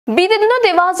बीते दिनों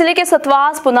देवास जिले के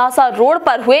सतवास पुनासा रोड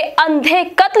पर हुए अंधे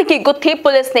कत्ल की गुत्थी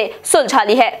पुलिस ने सुलझा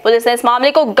ली है। पुलिस ने इस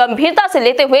मामले को गंभीरता से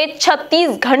लेते हुए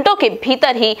 36 घंटों के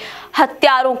भीतर ही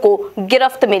हत्यारों को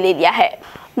गिरफ्त में ले लिया है।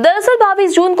 दरअसल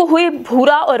 22 जून को हुई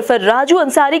भूरा और फिर राजू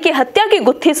अंसारी की हत्या की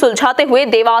गुत्थी सुलझाते हुए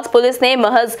देवास पुलिस ने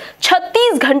महज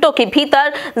 36 घंटों के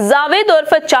भीतर जावेद और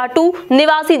फिर चाटू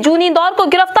निवासी जूनी इंदौर को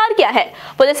गिरफ्तार किया है।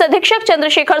 पुलिस अधीक्षक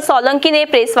चंद्रशेखर सोलंकी ने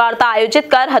प्रेस वार्ता आयोजित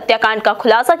कर हत्याकांड का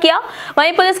खुलासा किया।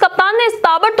 वहीं पुलिस कप्तान ने इस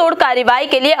ताबड़तोड़ कार्रवाई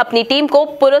के लिए अपनी टीम को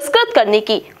पुरस्कृत करने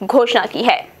की घोषणा की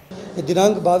है।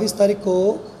 दिनांक 22 तारीख को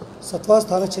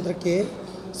सतवास थाना क्षेत्र के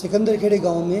सिकंदरखेड़े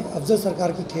गांव में अफजल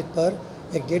सरकार के खेत पर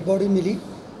एक डेड बॉडी मिली,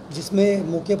 जिसमें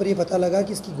मौके पर ये पता लगा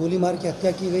कि इसकी गोली मार के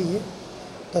हत्या की गई है।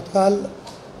 तत्काल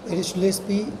एडिशनल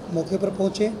एसपी मौके पर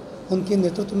पहुंचे, उनके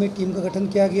नेतृत्व में टीम का गठन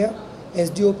किया गया।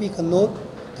 एसडीओपी कन्नौज,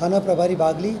 थाना प्रभारी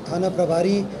बागली, थाना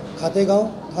प्रभारी खातेगांव,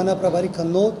 थाना प्रभारी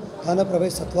कन्नौज, थाना प्रभारी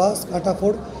सतवास,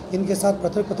 कांटाफोड़, इनके साथ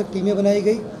पृथक टीमें बनाई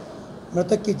गई।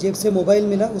 मृतक की जेब से मोबाइल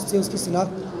मिला, उससे उसकी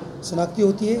शनाख्ती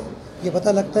होती है। ये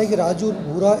पता लगता है कि राजू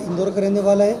भूरा इंदौर का रहने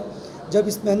वाला है। जब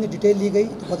इसमें अन्य डिटेल ली गई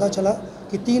तो पता चला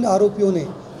कि 3 आरोपियों ने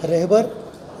रहबर,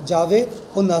 जावेद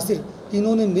और नासिर,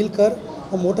 तीनों ने मिलकर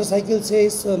मोटरसाइकिल से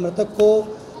इस मृतक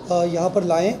को यहाँ पर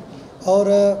लाएं और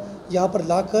यहाँ पर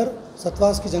लाकर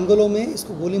सतवास के जंगलों में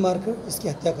इसको गोली मारकर इसकी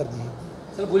हत्या कर दी है।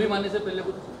 सर, गोली मारने से पहले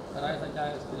कुछ कराया था क्या?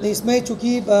 नहीं, इसमें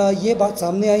चूँकि ये बात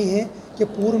सामने आई है कि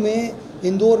पूर्व में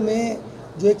इंदौर में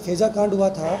जो एक फेजा कांड हुआ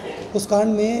था, उस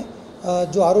कांड में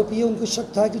जो आरोपी है उनको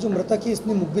शक था कि जो मृतक है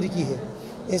इसने मुखबिरी की है,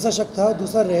 ऐसा शक था।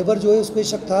 दूसरा रहबर जो है उसको ये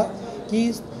शक था कि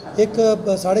एक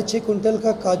 6.5 क्विंटल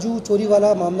का काजू चोरी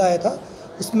वाला मामला आया था,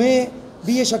 उसमें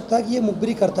भी ये शक था कि ये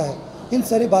मुखबिरी करता है। इन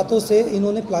सारी बातों से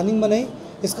इन्होंने प्लानिंग बनाई।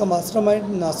 इसका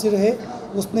मास्टरमाइंड नासिर है,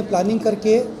 उसने प्लानिंग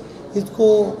करके इसको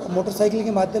मोटरसाइकिल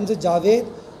के माध्यम से जावेद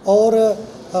और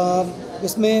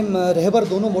इसमें रहबर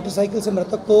दोनों मोटरसाइकिल से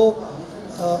मृतक को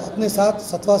अपने साथ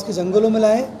सतवास के जंगलों में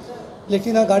लाए,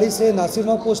 लेकिन गाड़ी से नासिर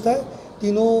वहाँ पहुँचता है।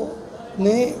 तीनों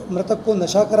ने मृतक को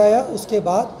नशा कराया, उसके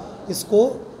बाद इसको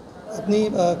अपनी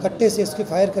कट्टे से इसके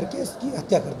फायर करके इसकी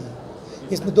हत्या कर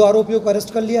दी। इसमें 2 आरोपियों को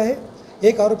अरेस्ट कर लिया है।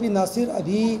 एक आरोपी नासिर,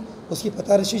 अभी उसकी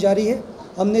पतारशी जारी है।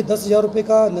 हमने 10,000 रुपये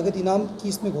का नगद इनाम की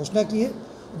इसमें घोषणा की है।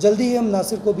 जल्दी ही हम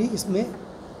नासिर को भी इसमें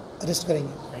अरेस्ट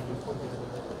करेंगे।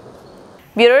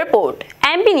 Bureau report,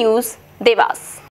 MP news, Dewas.